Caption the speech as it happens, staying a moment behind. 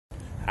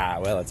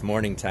Well, it's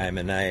morning time,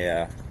 and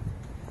I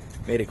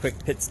made a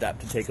quick pit stop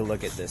to take a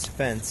look at this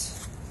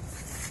fence.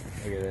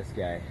 Look at this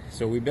guy.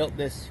 So we built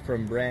this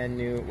from brand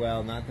new,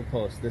 well, not the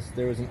post.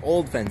 There was an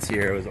old fence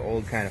here. It was an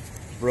old kind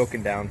of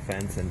broken down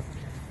fence, and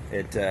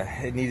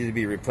it needed to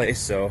be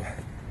replaced. So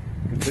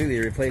completely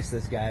replaced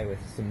this guy with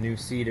some new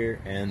cedar,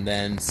 and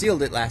then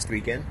sealed it last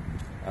weekend.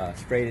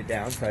 Sprayed it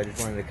down. So I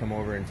just wanted to come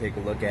over and take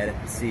a look at it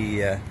and see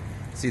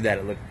that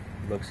it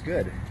looks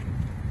good,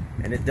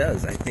 and it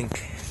does. I think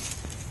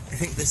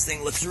this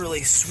thing looks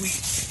really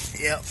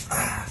sweet. Yep.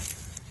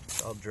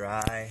 It's all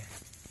dry.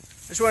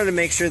 I just wanted to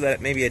make sure that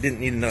maybe I didn't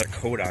need another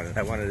coat on it.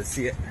 I wanted to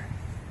see it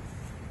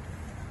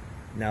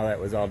now that it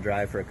was all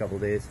dry for a couple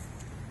days.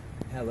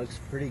 Yeah, it looks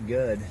pretty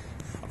good.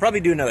 I'll probably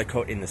do another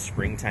coat in the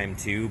springtime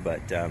too,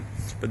 but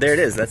there it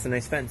is. That's a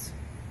nice fence.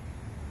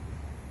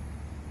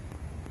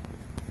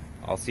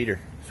 All cedar.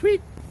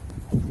 Sweet.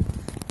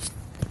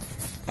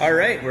 All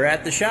right, we're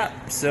at the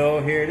shop. So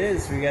here it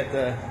is. We got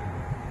the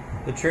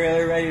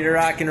trailer ready to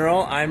rock and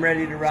roll. I'm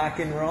ready to rock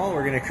and roll.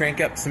 We're gonna crank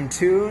up some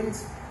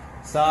tunes.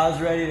 Saw's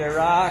ready to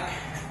rock.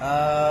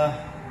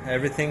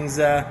 Everything's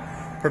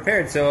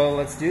prepared. So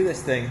let's do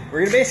this thing.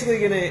 We're basically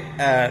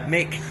gonna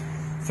make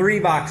 3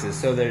 boxes.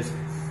 So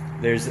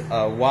there's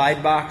a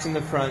wide box in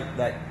the front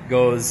that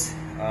goes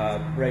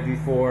right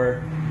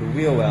before the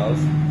wheel wells,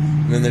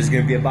 and then there's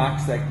gonna be a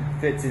box that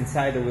fits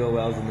inside the wheel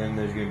wells, and then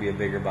there's gonna be a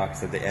bigger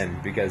box at the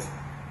end because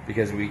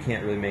we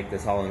can't really make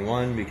this all in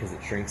one because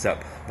it shrinks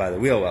up by the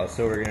wheel well.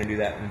 So we're going to do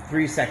that in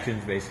 3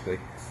 sections basically,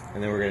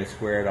 and then we're going to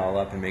square it all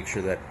up and make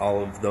sure that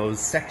all of those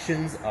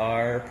sections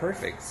are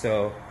perfect.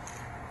 So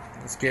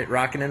let's get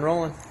rocking and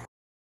rolling.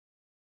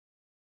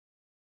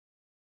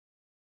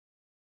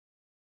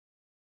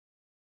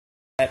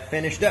 That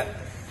finished up.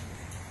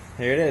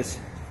 Here it is.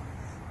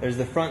 There's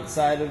the front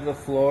side of the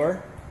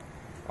floor.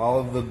 All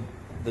of the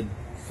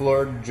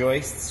floor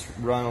joists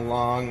run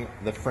along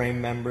the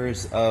frame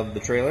members of the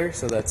trailer,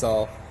 so that's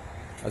all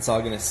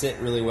going to sit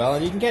really well.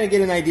 And you can kind of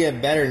get an idea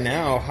better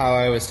now how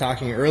I was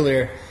talking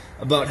earlier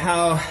about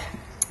how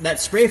that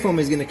spray foam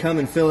is going to come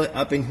and fill it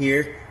up in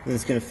here, and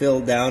it's going to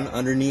fill down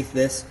underneath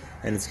this,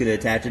 and it's going to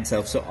attach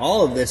itself. So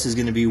all of this is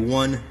going to be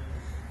one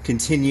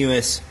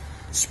continuous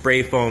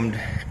spray foamed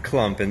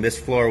clump, and this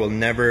floor will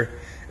never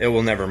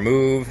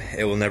move.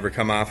 It will never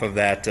come off of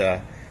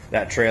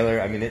that trailer.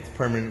 I mean, it's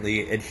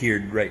permanently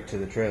adhered right to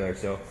the trailer.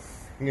 So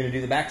I'm going to do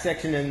the back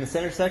section and the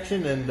center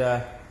section,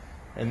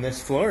 and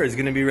this floor is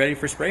going to be ready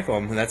for spray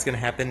foam, and that's going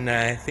to happen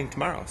I think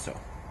tomorrow. So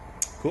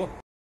cool.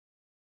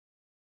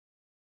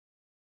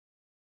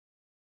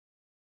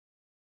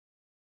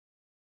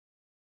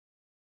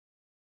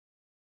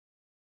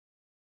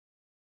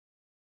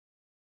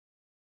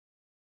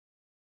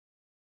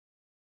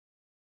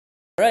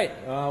 All right,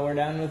 we're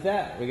done with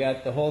that. We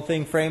got the whole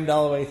thing framed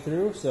all the way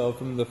through. So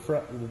from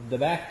the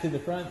back to the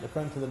front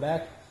to the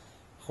back,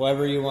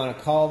 however you want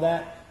to call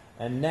that.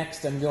 And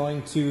next I'm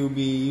going to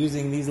be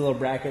using these little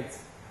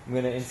brackets. I'm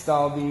going to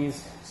install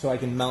these so I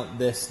can mount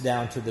this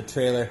down to the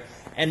trailer.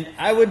 And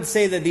I would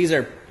say that these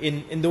are,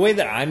 in the way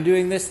that I'm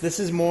doing this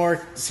is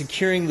more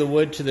securing the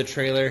wood to the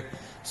trailer.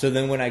 So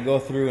then when I go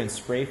through and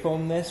spray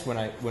foam this,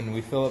 when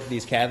we fill up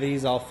these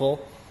cavities all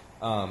full,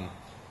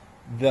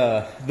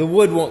 the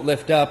wood won't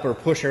lift up or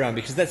push around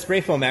because that spray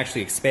foam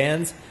actually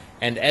expands,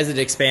 and as it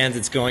expands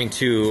it's going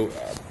to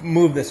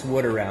move this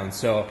wood around.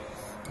 So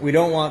we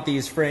don't want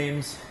these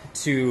frames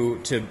to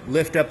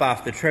lift up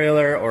off the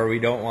trailer, or we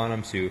don't want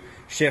them to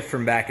shift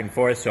from back and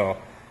forth. So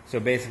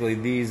basically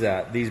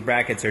these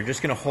brackets are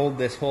just going to hold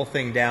this whole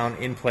thing down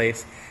in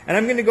place, and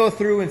I'm going to go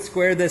through and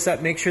square this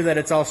up, make sure that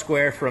it's all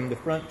square from the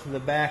front to the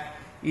back,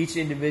 each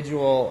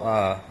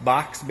individual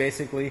box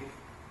basically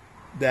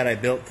that I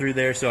built through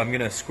there. So I'm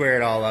going to square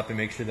it all up and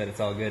make sure that it's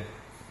all good,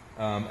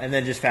 and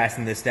then just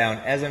fasten this down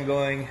as I'm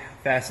going,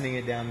 fastening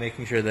it down,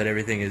 making sure that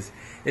everything is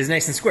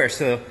nice and square.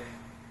 So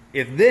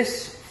if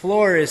this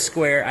floor is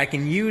square, I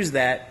can use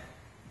that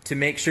to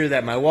make sure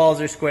that my walls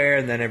are square,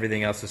 and then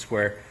everything else is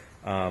square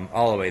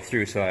all the way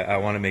through. So I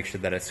want to make sure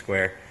that it's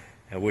square,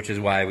 which is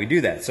why we do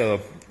that.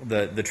 So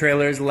the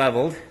trailer is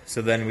leveled,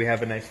 so then we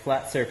have a nice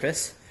flat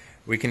surface.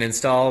 We can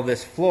install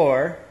this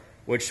floor,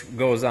 which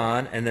goes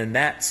on, and then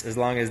as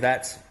long as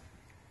that's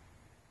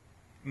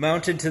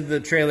mounted to the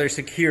trailer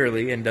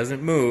securely and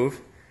doesn't move,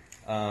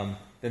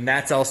 then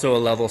that's also a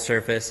level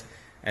surface.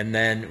 And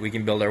then we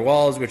can build our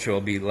walls, which will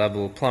be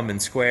level, plumb,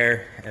 and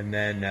square, and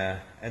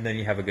then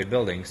you have a good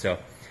building. So,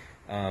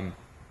 and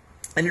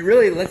it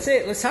really,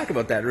 let's talk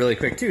about that really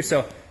quick too.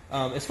 So,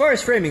 as far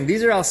as framing,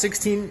 these are all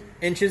 16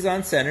 inches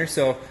on center.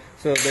 So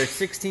they're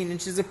 16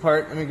 inches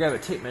apart. Let me grab a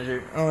tape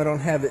measure. Oh, I don't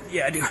have it.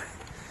 Yeah, I do.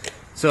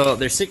 So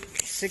they're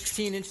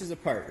 16 inches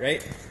apart,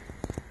 right?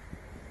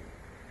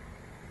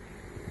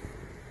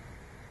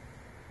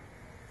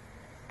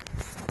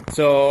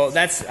 So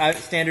that's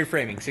standard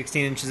framing,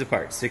 16 inches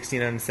apart,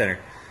 16 on the center.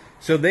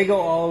 So they go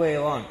all the way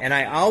along, and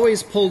I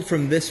always pulled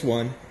from this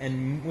one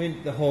and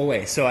went the whole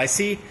way. So I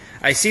see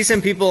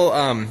some people,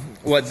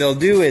 what they'll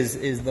do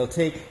is they'll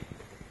take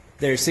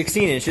their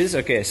 16 inches.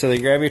 Okay, so they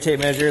grab your tape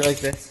measure like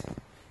this,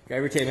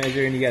 grab your tape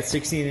measure, and you got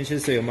 16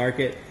 inches, so you'll mark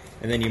it,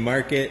 and then you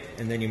mark it,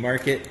 and then you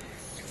mark it.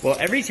 Well,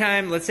 every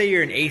time, let's say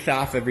you're an eighth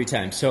off every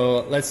time. So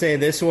let's say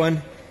this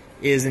one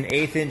is an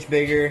eighth inch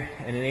bigger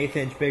and an eighth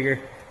inch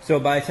bigger. So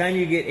by the time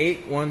you get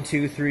 8, 1,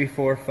 2, 3,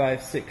 4,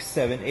 5, 6,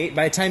 7, 8,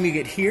 by the time you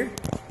get here,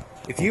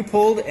 if you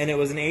pulled and it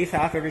was an eighth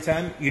off every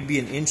time, you'd be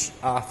an inch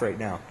off right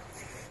now.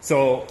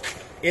 So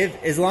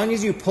as long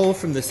as you pull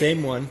from the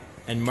same one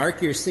and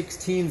mark your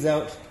 16s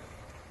out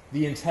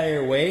the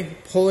entire way,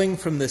 pulling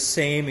from the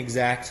same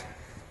exact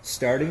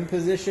starting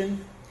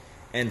position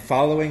and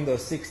following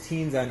those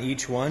 16s on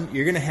each one,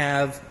 you're going to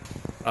have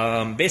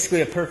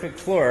basically a perfect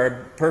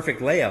floor,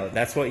 perfect layout.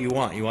 That's what you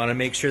want. You want to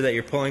make sure that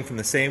you're pulling from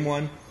the same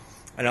one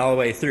and all the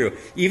way through.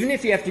 Even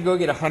if you have to go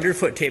get a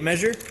 100-foot tape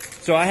measure,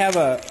 so I have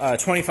a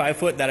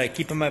 25-foot that I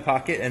keep in my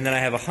pocket, and then I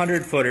have a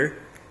 100-footer,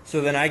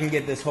 so then I can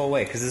get this whole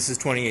way, because this is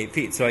 28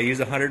 feet. So I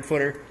use a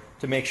 100-footer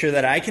to make sure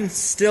that I can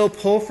still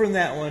pull from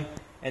that one,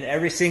 and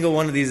every single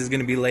one of these is going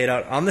to be laid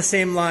out on the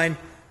same line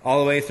all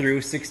the way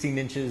through, 16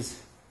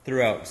 inches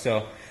throughout.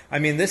 So, I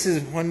mean, this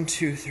is 1,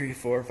 2, 3,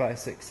 4, 5,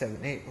 6, 7,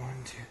 8, 1,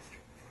 2, 3.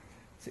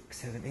 6,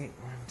 7, 8, 1,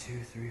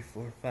 2, 3,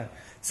 4, 5.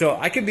 So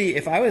I could be,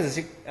 if I was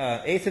an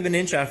eighth of an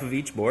inch off of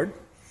each board,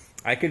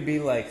 I could be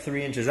like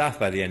 3 inches off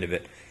by the end of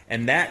it.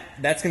 And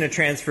that's going to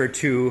transfer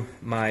to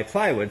my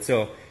plywood.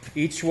 So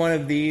each one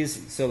of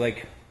these, so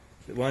like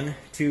 1,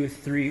 2,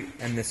 3,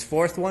 and this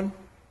fourth one,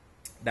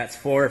 that's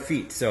 4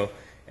 feet. So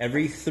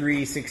every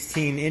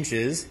 16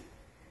 inches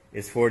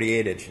is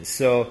 48 inches.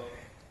 So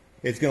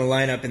it's going to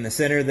line up in the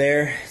center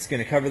there. It's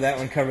going to cover that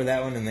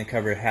one, and then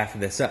cover half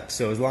of this up.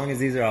 So as long as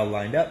these are all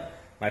lined up,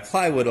 my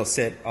plywood will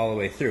sit all the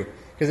way through.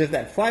 Because if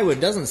that plywood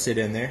doesn't sit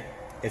in there,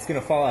 it's going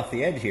to fall off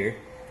the edge here,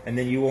 and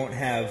then you won't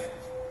have,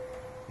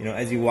 you know,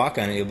 as you walk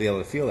on it, you'll be able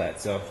to feel that.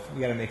 So you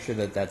got to make sure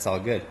that that's all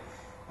good.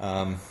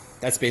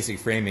 That's basic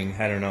framing.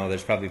 I don't know.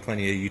 There's probably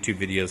plenty of YouTube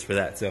videos for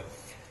that. So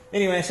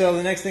anyway, so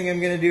the next thing I'm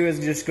going to do is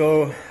just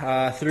go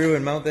through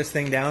and mount this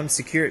thing down,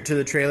 secure it to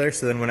the trailer,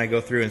 so then when I go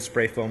through and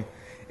spray foam,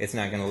 it's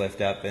not going to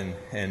lift up, and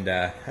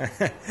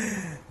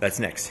that's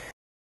next.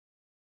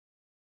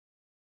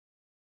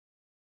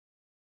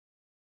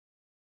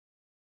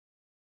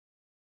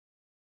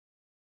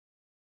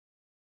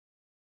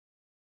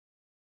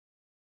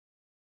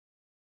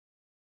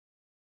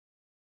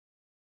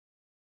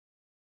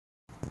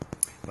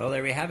 Well,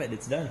 there we have it.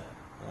 It's done.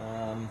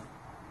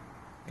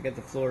 I got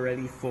the floor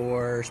ready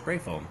for spray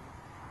foam,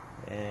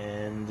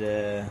 and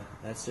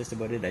that's just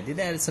about it. I did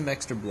add some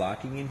extra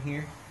blocking in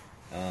here.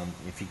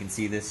 If you can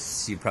see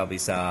this, you probably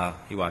saw,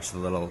 you watched the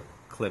little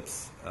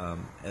clips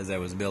as I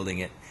was building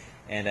it,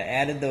 and I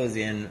added those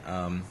in.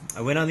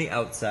 I went on the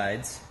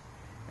outsides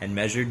and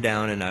measured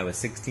down, and I was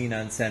 16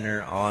 on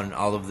center on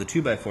all of the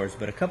 2x4s,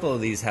 but a couple of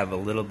these have a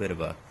little bit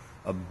of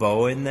a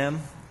bow in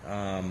them.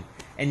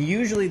 And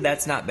usually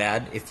that's not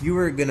bad. If you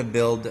were going to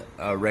build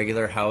a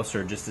regular house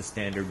or just a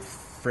standard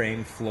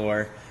frame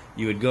floor,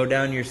 you would go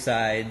down your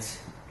sides,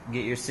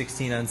 get your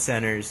 16 on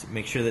centers,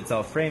 make sure that's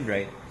all framed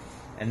right,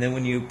 and then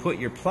when you put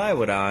your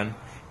plywood on,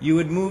 you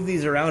would move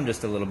these around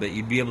just a little bit.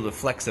 You'd be able to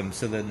flex them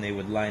so then they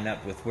would line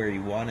up with where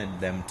you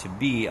wanted them to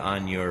be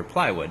on your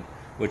plywood,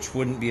 which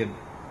wouldn't be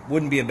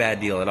a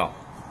bad deal at all.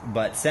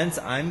 But since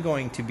I'm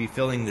going to be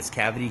filling this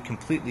cavity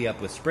completely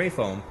up with spray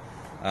foam,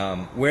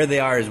 where they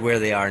are is where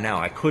they are now.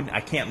 I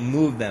can't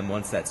move them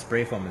once that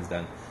spray foam is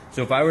done.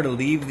 So if I were to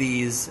leave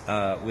these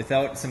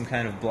without some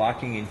kind of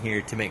blocking in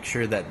here to make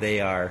sure that they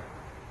are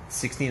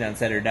 16 on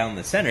center down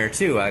the center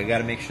too, I got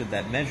to make sure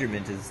that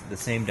measurement is the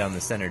same down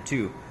the center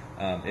too.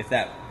 If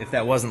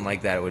that wasn't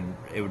like that,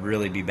 it would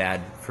really be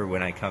bad for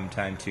when I come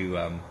time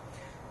to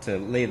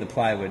lay the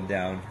plywood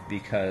down,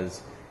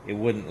 because it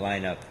wouldn't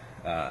line up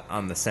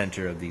on the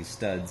center of these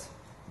studs,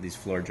 these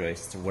floor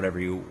joists, or whatever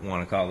you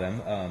want to call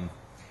them.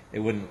 It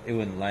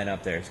wouldn't line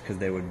up there, because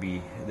there would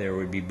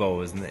be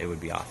bows and it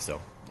would be off.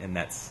 So and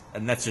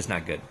that's just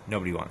not good.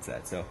 Nobody wants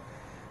that. So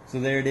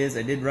there it is.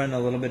 I did run a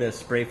little bit of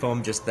spray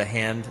foam, just the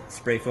hand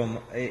spray foam,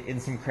 in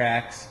some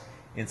cracks,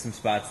 in some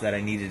spots that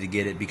I needed to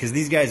get it, because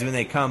these guys, when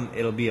they come,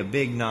 it'll be a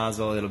big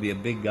nozzle, it'll be a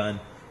big gun,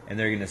 and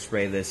they're gonna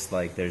spray this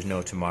like there's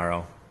no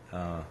tomorrow.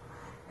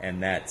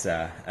 And that's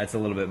a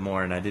little bit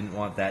more, and I didn't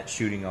want that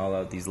shooting all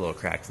out these little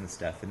cracks and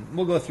stuff. And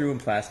we'll go through and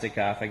plastic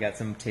off. I got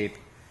some tape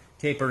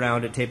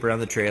around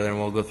the trailer, and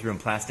we'll go through and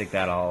plastic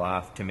that all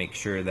off to make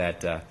sure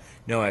that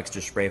no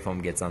extra spray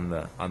foam gets on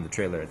the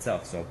trailer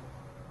itself. So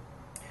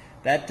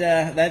that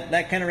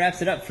kind of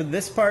wraps it up for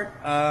this part.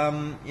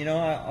 You know,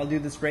 I'll do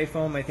the spray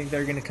foam. I think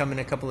they're going to come in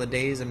a couple of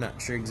days. I'm not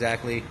sure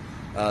exactly.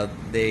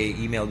 They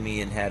emailed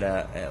me and had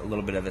a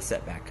little bit of a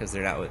setback because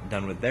they're not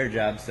done with their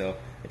job. So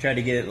I tried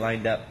to get it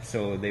lined up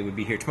so they would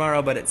be here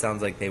tomorrow, but it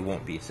sounds like they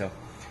won't be. So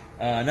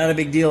not a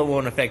big deal. It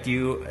won't affect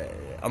you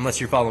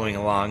unless you're following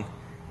along.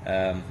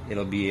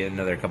 It'll be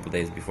another couple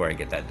days before I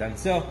get that done.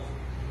 So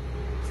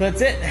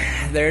that's it.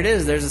 There it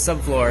is. There's a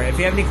subfloor. If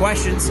you have any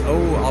questions,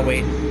 I'll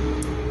wait.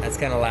 That's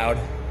kind of loud.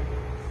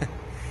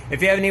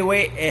 If you have any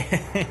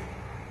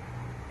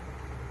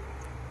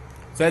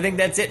So I think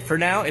that's it for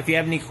now. If you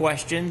have any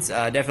questions,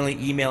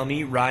 definitely email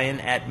me,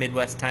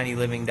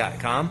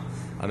 ryan@midwesttinyliving.com.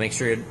 Make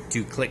sure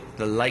to click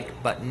the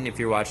like button if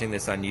you're watching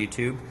this on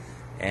YouTube,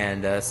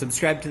 and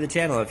subscribe to the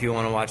channel if you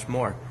want to watch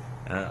more.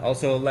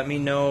 Also, let me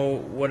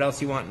know what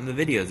else you want in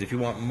the videos. If you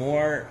want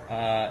more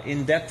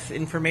in-depth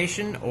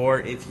information, or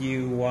if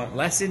you want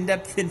less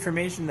in-depth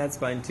information, that's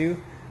fine too.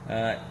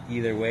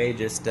 Either way,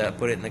 just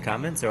put it in the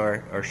comments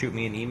or shoot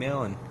me an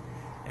email,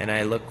 and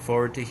I look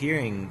forward to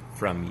hearing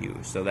from you.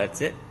 So that's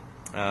it.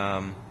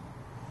 Have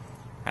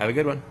a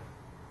good one.